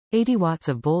80 watts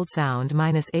of bold sound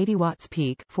minus 80 watts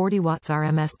peak, 40 watts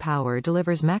RMS power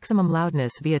delivers maximum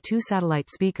loudness via 2 satellite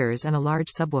speakers and a large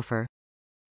subwoofer.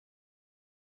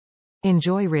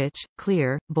 Enjoy rich,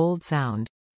 clear, bold sound.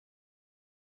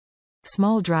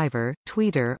 Small driver,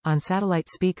 tweeter, on satellite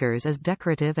speakers is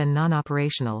decorative and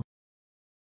non-operational.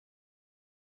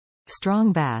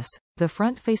 Strong bass. The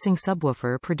front-facing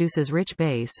subwoofer produces rich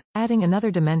bass, adding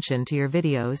another dimension to your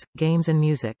videos, games and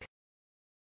music.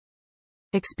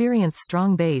 Experience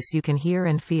strong bass you can hear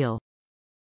and feel.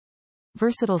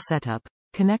 Versatile setup.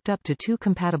 Connect up to 2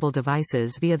 compatible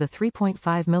devices via the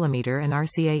 3.5mm and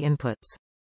RCA inputs.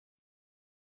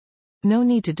 No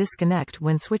need to disconnect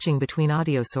when switching between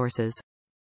audio sources.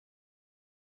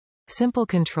 Simple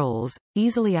controls,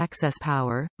 easily access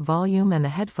power, volume and the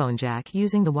headphone jack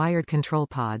using the wired control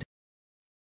pod.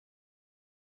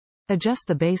 Adjust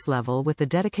the bass level with the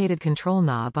dedicated control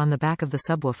knob on the back of the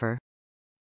subwoofer.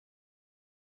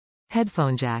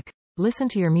 Headphone jack. Listen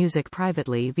to your music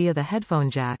privately via the headphone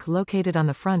jack located on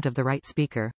the front of the right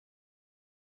speaker.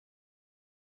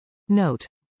 Note: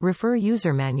 refer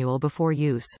user manual before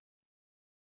use.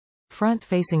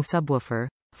 Front-facing subwoofer.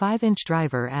 5-inch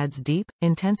driver adds deep,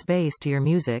 intense bass to your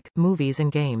music, movies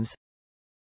and games.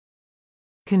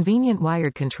 Convenient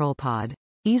wired control pod.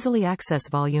 Easily access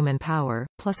volume and power,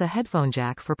 plus a headphone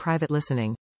jack for private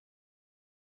listening.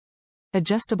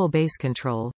 Adjustable bass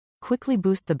control. Quickly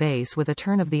boost the bass with a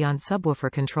turn of the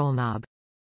on-subwoofer control knob.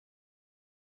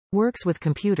 Works with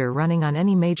computer running on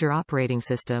any major operating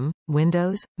system,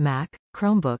 Windows, Mac,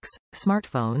 Chromebooks,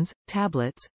 smartphones,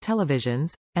 tablets,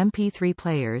 televisions, MP3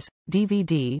 players,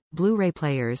 DVD, Blu-ray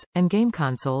players, and game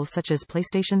consoles such as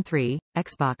PlayStation 3,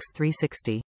 Xbox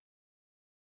 360.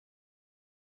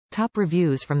 Top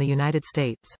reviews from the United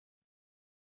States.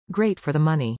 Great for the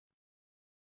money.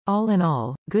 All in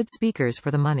all, good speakers for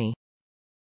the money.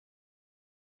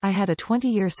 I had a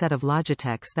 20-year set of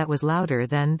Logitechs that was louder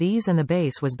than these and the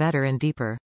bass was better and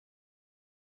deeper.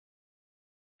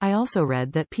 I also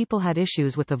read that people had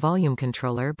issues with the volume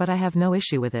controller but I have no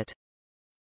issue with it.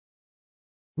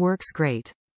 Works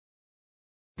great.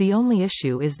 The only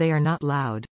issue is they are not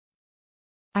loud.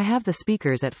 I have the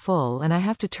speakers at full and I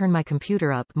have to turn my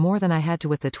computer up more than I had to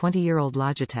with the 20-year-old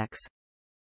Logitechs.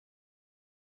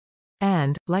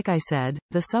 And, like I said,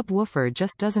 the subwoofer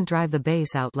just doesn't drive the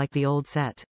bass out like the old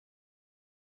set.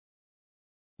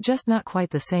 Just not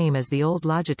quite the same as the old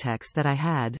Logitechs that I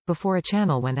had, before a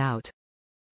channel went out.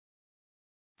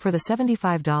 For the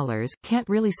 $75, can't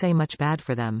really say much bad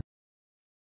for them.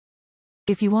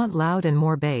 If you want loud and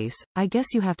more bass, I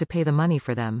guess you have to pay the money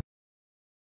for them.